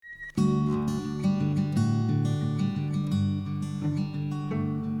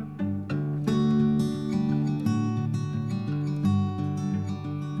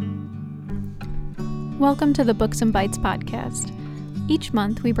Welcome to the Books and Bites podcast. Each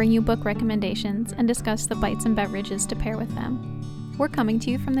month, we bring you book recommendations and discuss the bites and beverages to pair with them. We're coming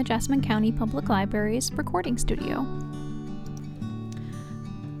to you from the Jessamine County Public Library's recording studio.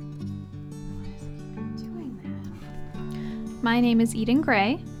 My name is Eden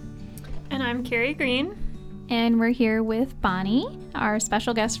Gray. And I'm Carrie Green. And we're here with Bonnie, our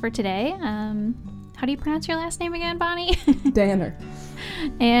special guest for today. How do you pronounce your last name again, Bonnie? Danner.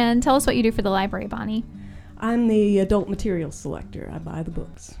 And tell us what you do for the library, Bonnie. I'm the adult materials selector. I buy the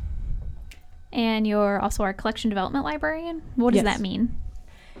books. And you're also our collection development librarian. What does Yes. that mean?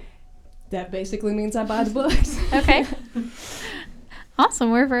 That basically means I buy the books. Okay. Awesome.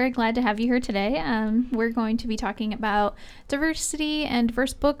 We're very glad to have you here today. We're going to be talking about diversity and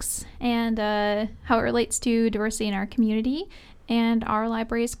diverse books and how it relates to diversity in our community and our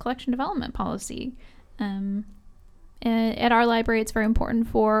library's collection development policy. At our library, it's very important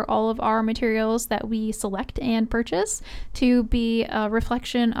for all of our materials that we select and purchase to be a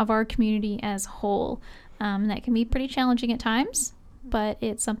reflection of our community as a whole. That can be pretty challenging at times, but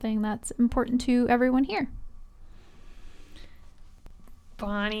it's something that's important to everyone here.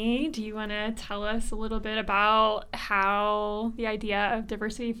 Bonnie, do you want to tell us a little bit about how the idea of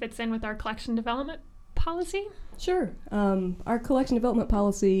diversity fits in with our collection development policy? Sure. Our collection development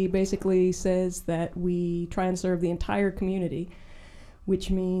policy basically says that we try and serve the entire community,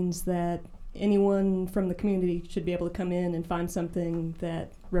 which means that anyone from the community should be able to come in and find something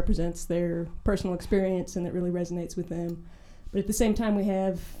that represents their personal experience and that really resonates with them. But at the same time, we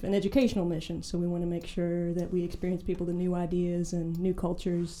have an educational mission, so we want to make sure that we experience people to new ideas and new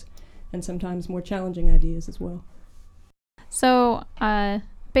cultures and sometimes more challenging ideas as well. So,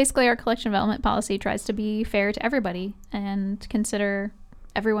 basically, our collection development policy tries to be fair to everybody and consider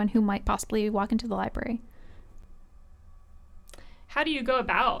everyone who might possibly walk into the library. How do you go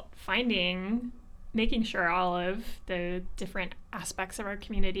about making sure all of the different aspects of our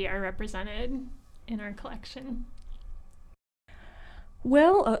community are represented in our collection?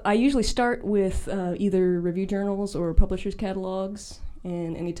 Well, I usually start with either review journals or publishers' catalogs,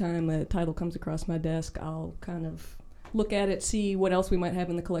 and anytime a title comes across my desk, I'll kind of look at it, see what else we might have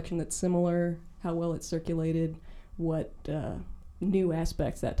in the collection that's similar, how well it's circulated, what new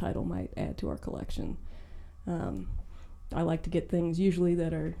aspects that title might add to our collection. I like to get things usually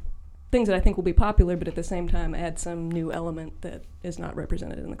that are things that I think will be popular, but at the same time add some new element that is not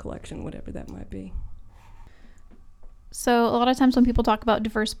represented in the collection, whatever that might be. So a lot of times when people talk about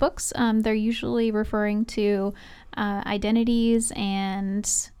diverse books, they're usually referring to identities and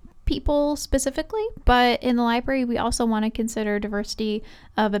people specifically, but in the library we also want to consider diversity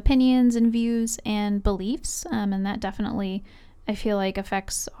of opinions and views and beliefs, and that definitely, I feel like,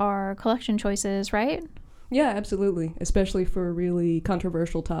 affects our collection choices, right? Yeah, absolutely, especially for really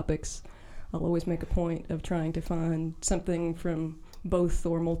controversial topics. I'll always make a point of trying to find something from both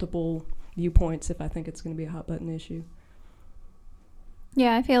or multiple viewpoints if I think it's going to be a hot button issue.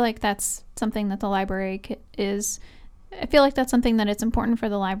 Yeah, I feel like that's something that the library I feel like that's something that it's important for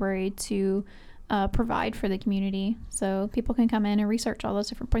the library to provide for the community, so people can come in and research all those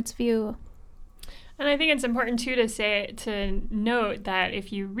different points of view. And I think it's important too to note that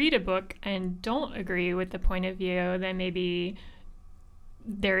if you read a book and don't agree with the point of view, then maybe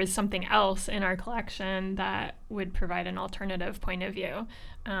there is something else in our collection that would provide an alternative point of view.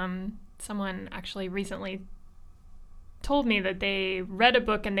 Someone actually recently told me that they read a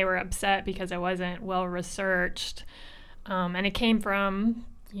book and they were upset because it wasn't well researched. And it came from,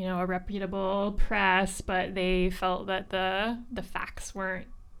 a reputable press, but they felt that the facts weren't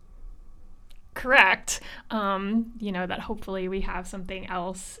correct. That hopefully we have something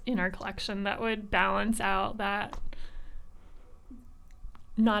else in our collection that would balance out that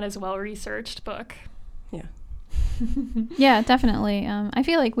not as well researched book. Yeah. Yeah, definitely. I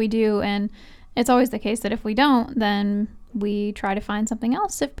feel like we do, and it's always the case that if we don't, then we try to find something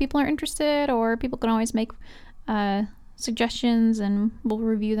else if people are interested, or people can always make suggestions and we'll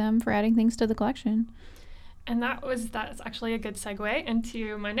review them for adding things to the collection. And that's actually a good segue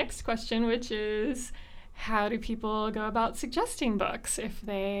into my next question, which is, how do people go about suggesting books if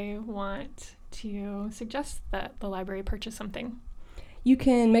they want to suggest that the library purchase something? You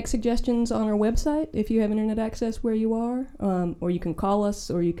can make suggestions on our website if you have internet access where you are, or you can call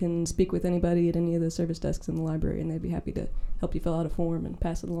us, or you can speak with anybody at any of the service desks in the library, and they'd be happy to help you fill out a form and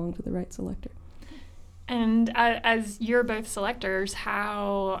pass it along to the right selector. And as you're both selectors,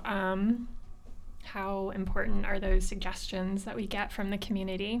 how important are those suggestions that we get from the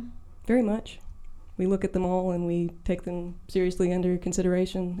community? Very much. We look at them all and we take them seriously under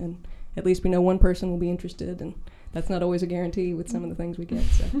consideration, and at least we know one person will be interested, and that's not always a guarantee with some of the things we get.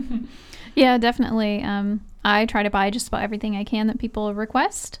 So. Yeah, definitely. I try to buy just about everything I can that people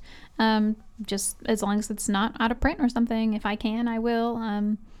request, just as long as it's not out of print or something. If I can, I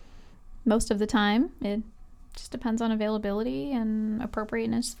will. Most of the time, it just depends on availability and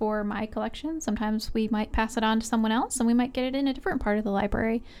appropriateness for my collection. Sometimes we might pass it on to someone else, and we might get it in a different part of the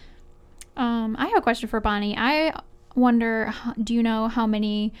library. I have a question for Bonnie. I wonder, do you know how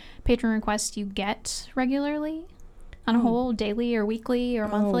many patron requests you get regularly? On a whole, daily or weekly or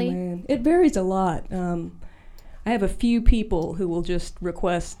monthly? Oh, man. It varies a lot. I have a few people who will just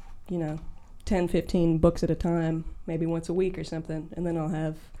request, 10, 15 books at a time, maybe once a week or something, and then I'll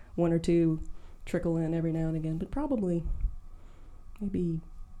have one or two trickle in every now and again, but probably maybe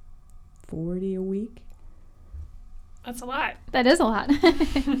 40 a week. That's a lot. That is a lot.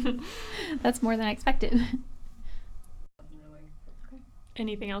 That's more than I expected.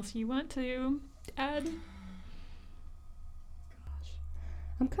 Anything else you want to add?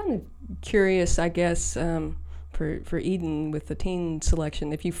 I'm kind of curious, I guess, for Eden with the teen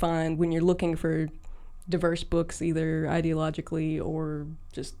selection, if you find when you're looking for diverse books, either ideologically or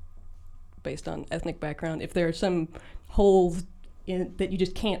just based on ethnic background, if there are some holes in that you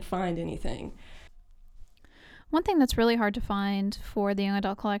just can't find anything. One thing that's really hard to find for the young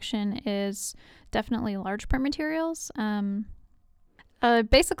adult collection is definitely large print materials.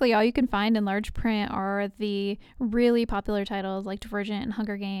 Basically, all you can find in large print are the really popular titles like Divergent and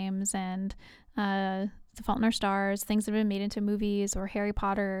Hunger Games and The Fault in Our Stars, things that have been made into movies, or Harry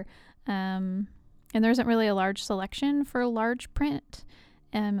Potter. And there isn't really a large selection for large print.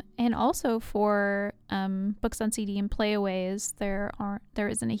 And also for books on CD and playaways, there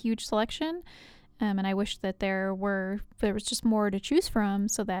isn't a huge selection. And I wish that there was just more to choose from,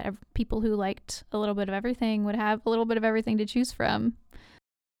 so that people who liked a little bit of everything would have a little bit of everything to choose from.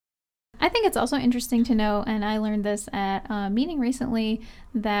 I think it's also interesting to know, and I learned this at a meeting recently,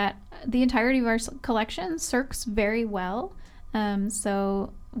 that the entirety of our collection circs very well.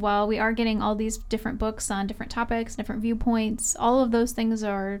 So while we are getting all these different books on different topics, different viewpoints, all of those things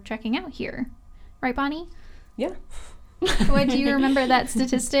are checking out here. Right, Bonnie? Yeah. What, do you remember that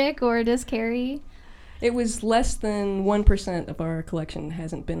statistic, or does Carrie? It was less than 1% of our collection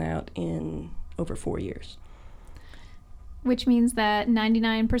hasn't been out in over 4 years. Which means that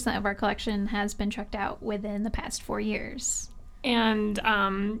 99% of our collection has been checked out within the past 4 years. And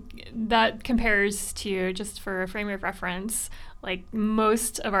that compares to, just for a frame of reference, like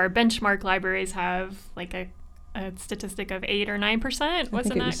most of our benchmark libraries have like a statistic of 8 or 9%. I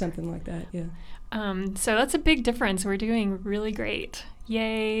think it was something like that, yeah. So that's a big difference. We're doing really great.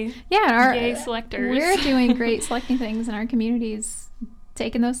 Yay. Yeah, yay selectors. We're doing great selecting things, in our communities,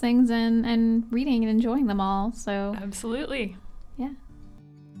 taking those things and reading and enjoying them all. So absolutely. Yeah.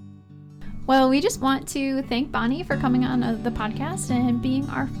 Well, we just want to thank Bonnie for coming on the podcast and being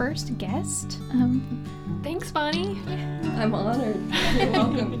our first guest. Thanks, Bonnie. I'm honored. You're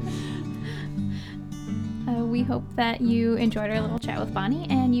welcome. We hope that you enjoyed our little chat with Bonnie,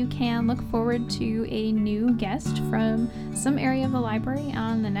 and you can look forward to a new guest from some area of the library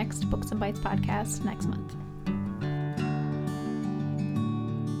on the next Books and Bites podcast next month.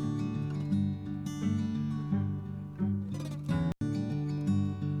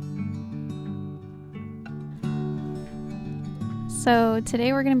 So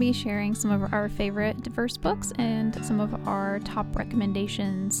today we're going to be sharing some of our favorite diverse books and some of our top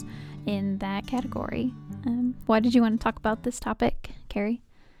recommendations in that category. Why did you want to talk about this topic, Carrie?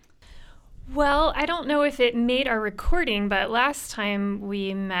 Well, I don't know if it made our recording, but last time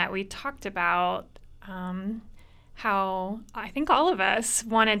we met, we talked about how I think all of us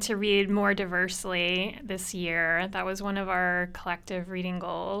wanted to read more diversely this year. That was one of our collective reading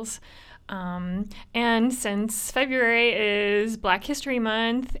goals. And since February is Black History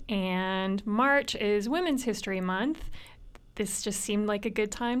Month and March is Women's History Month, this just seemed like a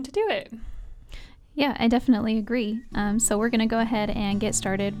good time to do it. Yeah, I definitely agree. So we're going to go ahead and get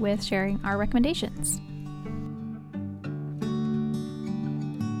started with sharing our recommendations.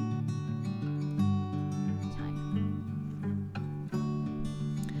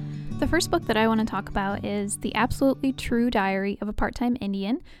 The first book that I want to talk about is The Absolutely True Diary of a Part-Time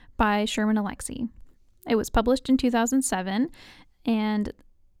Indian by Sherman Alexie. It was published in 2007, and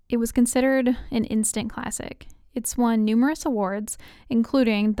it was considered an instant classic. It's won numerous awards,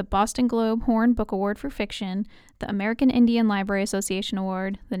 including the Boston Globe Horn Book Award for Fiction, the American Indian Library Association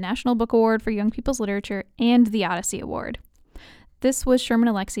Award, the National Book Award for Young People's Literature, and the Odyssey Award. This was Sherman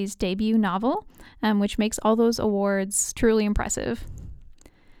Alexie's debut novel, which makes all those awards truly impressive.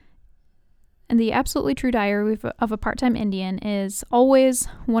 And The Absolutely True Diary of a Part-Time Indian is always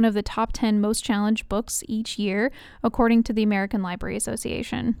one of the top 10 most challenged books each year, according to the American Library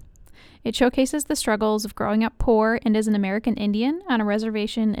Association. It showcases the struggles of growing up poor and as an American Indian on a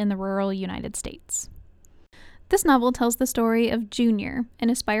reservation in the rural United States. This novel tells the story of Junior, an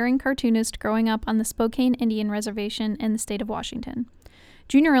aspiring cartoonist growing up on the Spokane Indian Reservation in the state of Washington.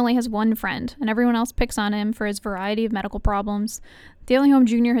 Junior only has one friend, and everyone else picks on him for his variety of medical problems. The only home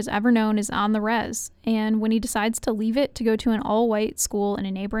Junior has ever known is on the res, and when he decides to leave it to go to an all-white school in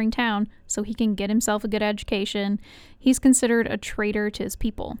a neighboring town so he can get himself a good education, he's considered a traitor to his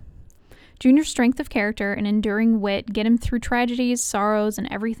people. Junior's strength of character and enduring wit get him through tragedies, sorrows,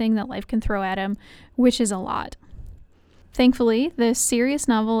 and everything that life can throw at him, which is a lot. Thankfully, this serious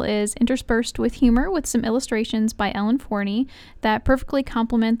novel is interspersed with humor with some illustrations by Ellen Forney that perfectly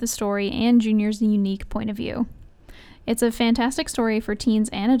complement the story and Junior's unique point of view. It's a fantastic story for teens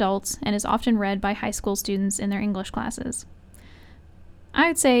and adults and is often read by high school students in their English classes. I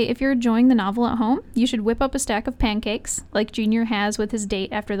would say if you're enjoying the novel at home, you should whip up a stack of pancakes, like Junior has with his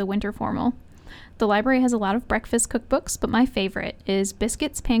date after the winter formal. The library has a lot of breakfast cookbooks, but my favorite is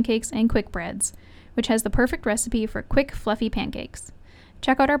Biscuits, Pancakes, and Quick Breads, which has the perfect recipe for quick, fluffy pancakes.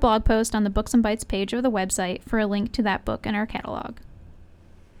 Check out our blog post on the Books and Bites page of the website for a link to that book in our catalog.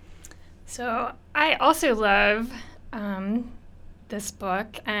 So I also love this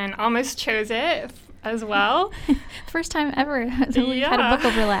book and almost chose it as well. First time ever that we've had a book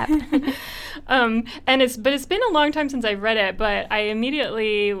overlap. But it's been a long time since I've read it, but I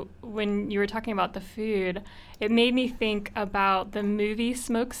immediately, when you were talking about the food, it made me think about the movie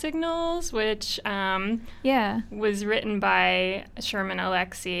Smoke Signals, which was written by Sherman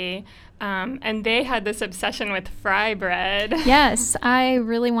Alexie. And they had this obsession with fry bread. Yes, I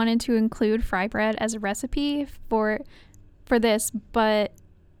really wanted to include fry bread as a recipe for this, but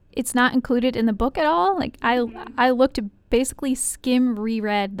it's not included in the book at all. Like I looked to basically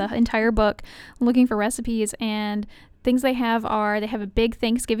reread the entire book looking for recipes, and things they have a big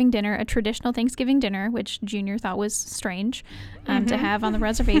Thanksgiving dinner, a traditional Thanksgiving dinner, which Junior thought was strange to have on the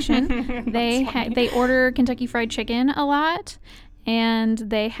reservation. They order Kentucky Fried Chicken a lot, and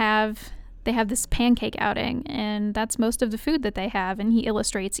they have this pancake outing, and that's most of the food that they have, and he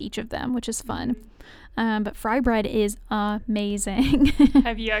illustrates each of them, which is fun. But fry bread is amazing.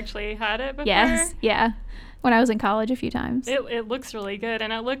 Have you actually had it before? Yes, yeah. When I was in college a few times. It looks really good,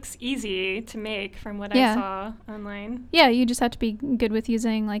 and it looks easy to make from what I saw online. Yeah, you just have to be good with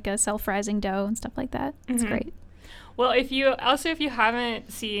using like a self-rising dough and stuff like that. It's great. Well, if you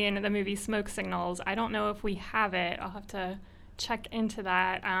haven't seen the movie Smoke Signals, I don't know if we have it. I'll have to check into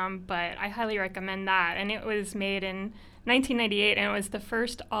that, but I highly recommend that. And it was made in 1998, and it was the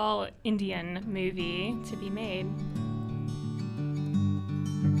first all-Indian movie to be made.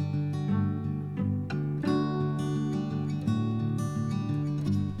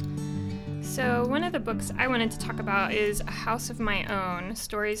 So one of the books I wanted to talk about is A House of My Own,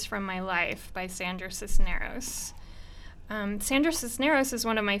 Stories from My Life by Sandra Cisneros. Sandra Cisneros is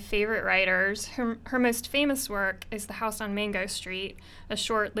one of my favorite writers. Her most famous work is The House on Mango Street, a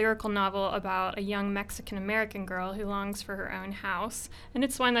short lyrical novel about a young Mexican-American girl who longs for her own house, and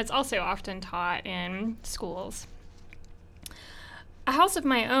it's one that's also often taught in schools. A House of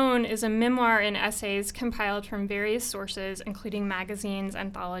My Own is a memoir and essays compiled from various sources, including magazines,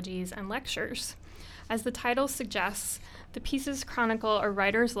 anthologies, and lectures. As the title suggests, the pieces chronicle a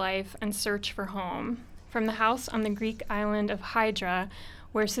writer's life and search for home. From the house on the Greek island of Hydra,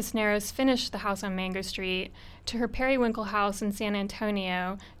 where Cisneros finished The House on Mango Street, to her periwinkle house in San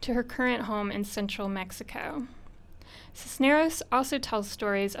Antonio, to her current home in central Mexico. Cisneros also tells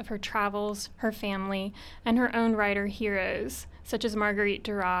stories of her travels, her family, and her own writer heroes, such as Marguerite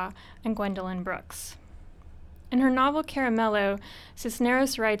Duras and Gwendolyn Brooks. In her novel Caramello,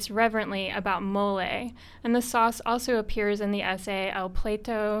 Cisneros writes reverently about mole, and the sauce also appears in the essay El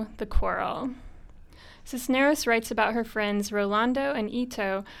Pleito, the Quarrel. Cisneros writes about her friends Rolando and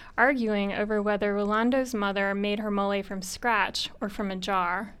Ito arguing over whether Rolando's mother made her mole from scratch or from a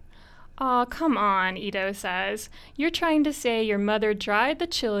jar. "Aw, come on," Ito says. "You're trying to say your mother dried the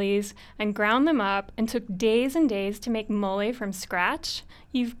chilies and ground them up and took days and days to make mole from scratch?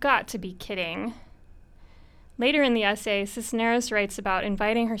 You've got to be kidding." Later in the essay, Cisneros writes about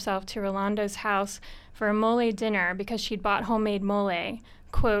inviting herself to Rolando's house for a mole dinner because she'd bought homemade mole,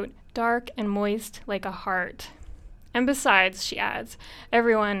 quote, "dark and moist like a heart." And besides, she adds,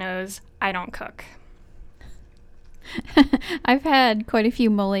 "everyone knows I don't cook." I've had quite a few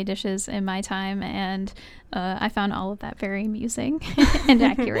mole dishes in my time, and I found all of that very amusing and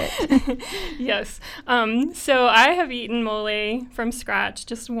accurate. Yes. So I have eaten mole from scratch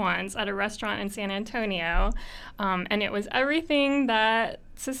just once at a restaurant in San Antonio, and it was everything that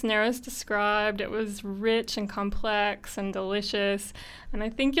Cisneros described. It was rich and complex and delicious, and I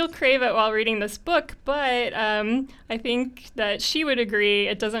think you'll crave it while reading this book, but I think that she would agree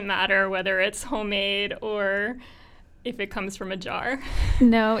it doesn't matter whether it's homemade or if it comes from a jar.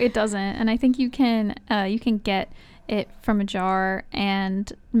 No, it doesn't. And I think you can get it from a jar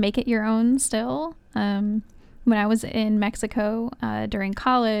and make it your own still. When I was in Mexico during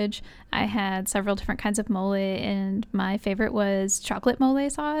college, I had several different kinds of mole, and my favorite was chocolate mole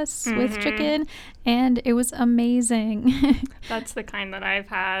sauce with chicken, and it was amazing. That's the kind that I've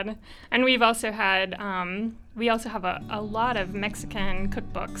had. And we've also had, we also have a lot of Mexican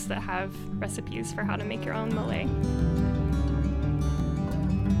cookbooks that have recipes for how to make your own mole.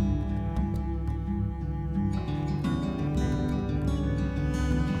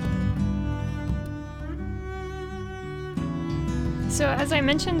 So as I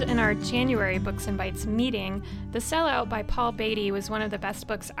mentioned in our January Books and Bites meeting, The Sellout by Paul Beatty was one of the best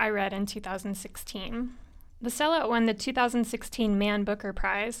books I read in 2016. The Sellout won the 2016 Man Booker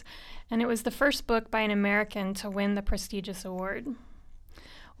Prize, and it was the first book by an American to win the prestigious award.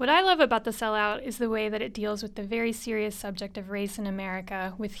 What I love about The Sellout is the way that it deals with the very serious subject of race in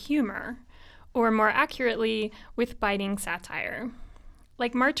America with humor, or more accurately, with biting satire.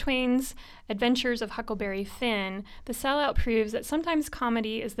 Like Mark Twain's Adventures of Huckleberry Finn, The Sellout proves that sometimes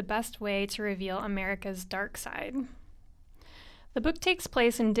comedy is the best way to reveal America's dark side. The book takes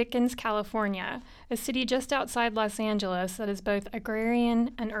place in Dickens, California, a city just outside Los Angeles that is both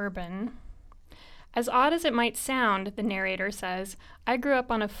agrarian and urban. As odd as it might sound, the narrator says, I grew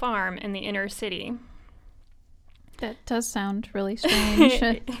up on a farm in the inner city. That does sound really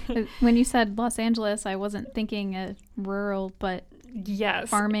strange. When you said Los Angeles, I wasn't thinking rural, but yes,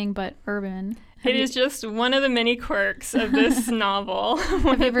 farming, but urban. It is just one of the many quirks of this novel.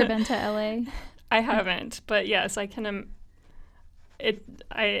 Have you ever been to LA? I haven't, but yes, I can.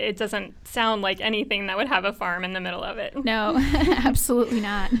 It doesn't sound like anything that would have a farm in the middle of it. No, absolutely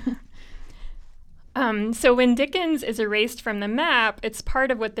not. So when Dickens is erased from the map, it's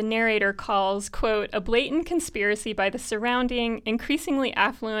part of what the narrator calls, quote, a blatant conspiracy by the surrounding, increasingly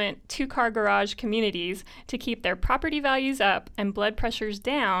affluent two-car garage communities to keep their property values up and blood pressures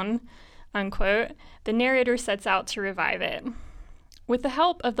down, unquote. The narrator sets out to revive it. With the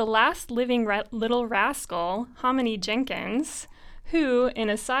help of the last living little rascal, Hominy Jenkins, who, in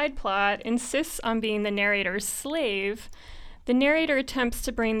a side plot, insists on being the narrator's slave, the narrator attempts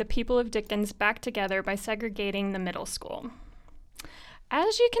to bring the people of Dickens back together by segregating the middle school.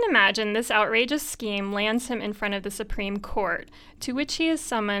 As you can imagine, this outrageous scheme lands him in front of the Supreme Court, to which he is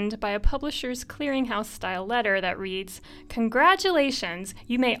summoned by a publisher's clearinghouse-style letter that reads, "Congratulations,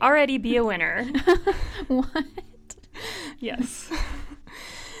 you may already be a winner." What? Yes.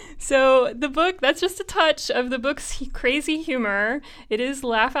 So the book, that's just a touch of the book's crazy humor. It is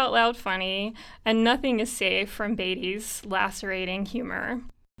laugh out loud funny, and nothing is safe from Beatty's lacerating humor.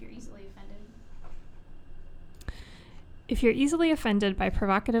 If you're easily offended by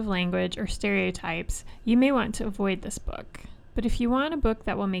provocative language or stereotypes, you may want to avoid this book. But if you want a book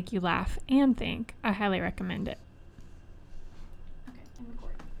that will make you laugh and think, I highly recommend it.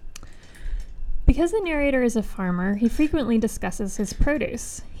 Because the narrator is a farmer, he frequently discusses his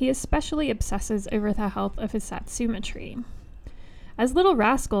produce. He especially obsesses over the health of his satsuma tree. As little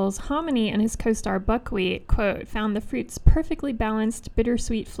rascals, Hominy and his co-star Buckwheat, quote, found the fruit's perfectly balanced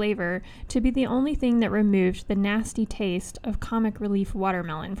bittersweet flavor to be the only thing that removed the nasty taste of comic relief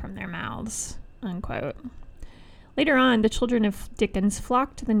watermelon from their mouths, unquote. Later on, the children of Dickens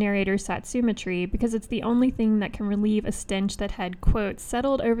flocked to the narrator's satsuma tree because it's the only thing that can relieve a stench that had, quote,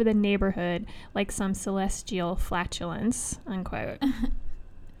 settled over the neighborhood like some celestial flatulence, unquote.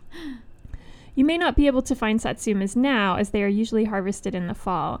 You may not be able to find satsumas now, as they are usually harvested in the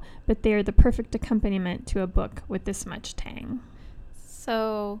fall, but they are the perfect accompaniment to a book with this much tang.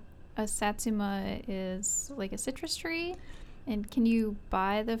 So, a satsuma is like a citrus tree? And can you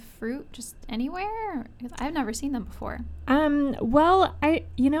buy the fruit just anywhere? I've never seen them before. Well,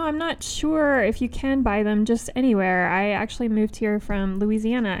 I'm not sure if you can buy them just anywhere. I actually moved here from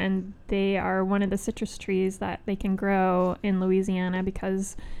Louisiana, and they are one of the citrus trees that they can grow in Louisiana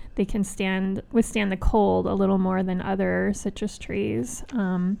because they can withstand the cold a little more than other citrus trees.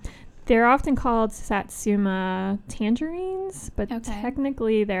 They're often called satsuma tangerines, but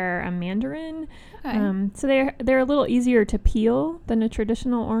technically they're a mandarin. Okay. So they're a little easier to peel than a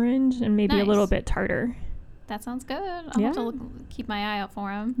traditional orange, and maybe a little bit tartar. That sounds good. I'll have to keep my eye out for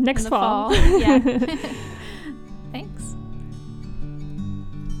them next in the fall. Yeah. Thanks.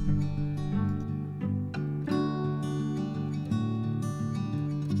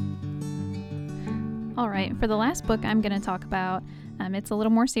 All right, for the last book I'm going to talk about, it's a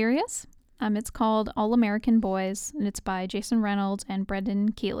little more serious. It's called All American Boys, and it's by Jason Reynolds and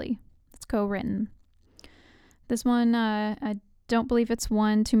Brendan Keeley. It's co-written. This one, I don't believe it's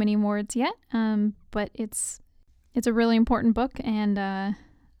won too many awards yet, but it's a really important book, and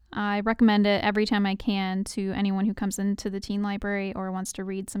I recommend it every time I can to anyone who comes into the teen library or wants to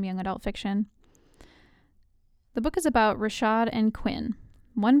read some young adult fiction. The book is about Rashad and Quinn,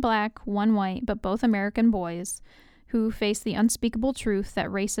 one black, one white, but both American boys who face the unspeakable truth that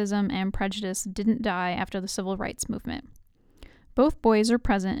racism and prejudice didn't die after the civil rights movement. Both boys are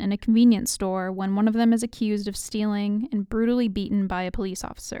present in a convenience store when one of them is accused of stealing and brutally beaten by a police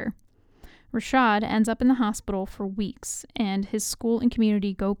officer. Rashad ends up in the hospital for weeks, and his school and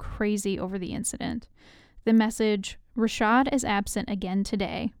community go crazy over the incident. The message, "Rashad is absent again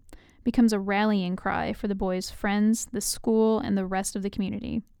today," becomes a rallying cry for the boys' friends, the school, and the rest of the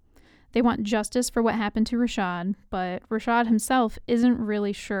community. They want justice for what happened to Rashad, but Rashad himself isn't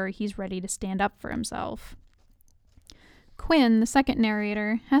really sure he's ready to stand up for himself. Quinn, the second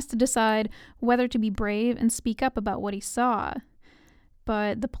narrator, has to decide whether to be brave and speak up about what he saw.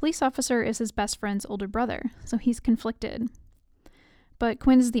 But the police officer is his best friend's older brother, so he's conflicted. But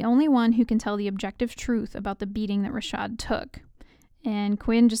Quinn is the only one who can tell the objective truth about the beating that Rashad took, and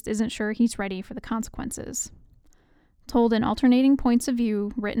Quinn just isn't sure he's ready for the consequences. Told in alternating points of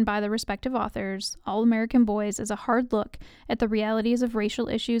view, written by the respective authors, All American Boys is a hard look at the realities of racial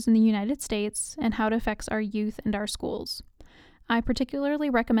issues in the United States and how it affects our youth and our schools. I particularly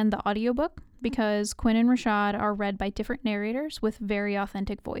recommend the audiobook because Quinn and Rashad are read by different narrators with very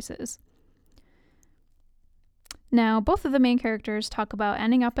authentic voices. Now, both of the main characters talk about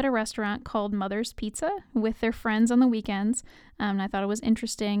ending up at a restaurant called Mother's Pizza with their friends on the weekends. And I thought it was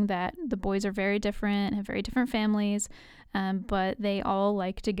interesting that the boys are very different, have very different families, but they all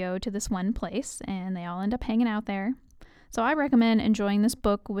like to go to this one place, and they all end up hanging out there. So I recommend enjoying this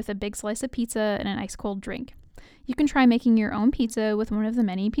book with a big slice of pizza and an ice-cold drink. You can try making your own pizza with one of the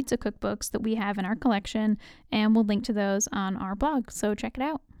many pizza cookbooks that we have in our collection, and we'll link to those on our blog, so check it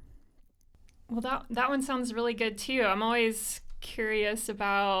out. Well, that one sounds really good too. I'm always curious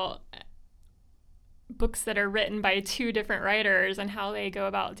about books that are written by two different writers and how they go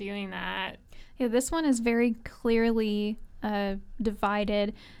about doing that. Yeah, this one is very clearly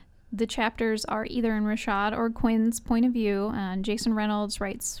divided. The chapters are either in Rashad or Quinn's point of view. Jason Reynolds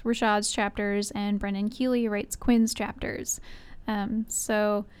writes Rashad's chapters, and Brendan Keeley writes Quinn's chapters.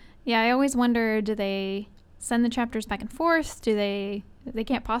 So, yeah, I always wonder, do they send the chapters back and forth? They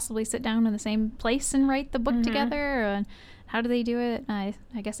can't possibly sit down in the same place and write the book together? And how do they do it? I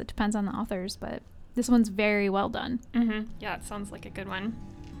guess it depends on the authors, but this one's very well done. Yeah, it sounds like a good one.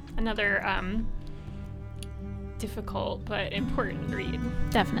 Another difficult but important read.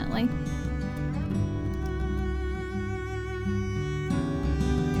 Definitely.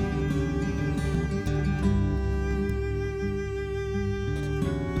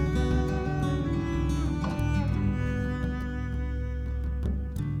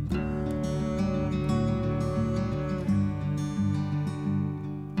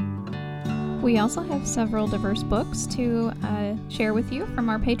 We also have several diverse books to share with you from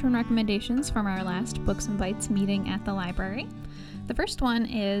our patron recommendations from our last Books and Bites meeting at the library. The first one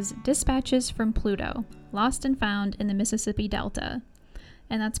is Dispatches from Pluto, Lost and Found in the Mississippi Delta,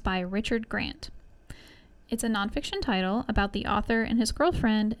 and that's by Richard Grant. It's a nonfiction title about the author and his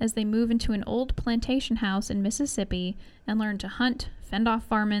girlfriend as they move into an old plantation house in Mississippi and learn to hunt, fend off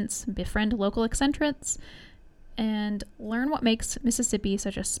varmints, befriend local eccentrics, and learn what makes Mississippi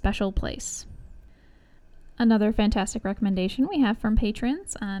such a special place. Another fantastic recommendation we have from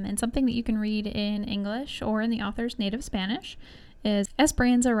patrons, and something that you can read in English or in the author's native Spanish, is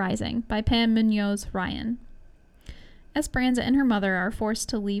Esperanza Rising by Pam Munoz Ryan. Esperanza and her mother are forced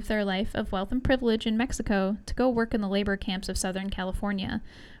to leave their life of wealth and privilege in Mexico to go work in the labor camps of Southern California,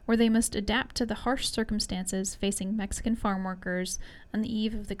 where they must adapt to the harsh circumstances facing Mexican farm workers on the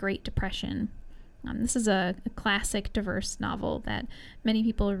eve of the Great Depression. This is a classic, diverse novel that many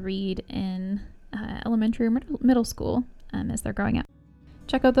people read in elementary or middle school as they're growing up.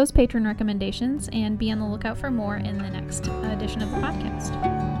 Check out those patron recommendations and be on the lookout for more in the next edition of the podcast.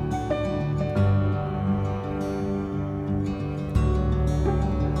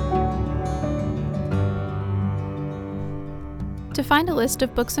 To find a list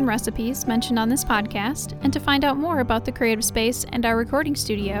of books and recipes mentioned on this podcast, and to find out more about the Creative Space and our recording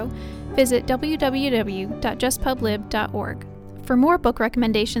studio, visit www.justpublib.org. For more book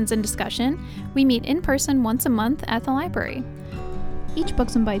recommendations and discussion, we meet in person once a month at the library. Each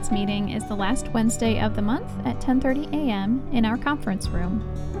Books and Bites meeting is the last Wednesday of the month at 10:30 a.m. in our conference room.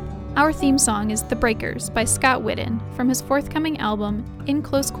 Our theme song is The Breakers by Scott Whitten from his forthcoming album, In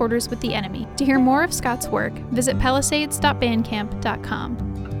Close Quarters with the Enemy. To hear more of Scott's work, visit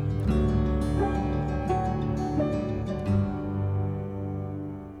palisades.bandcamp.com.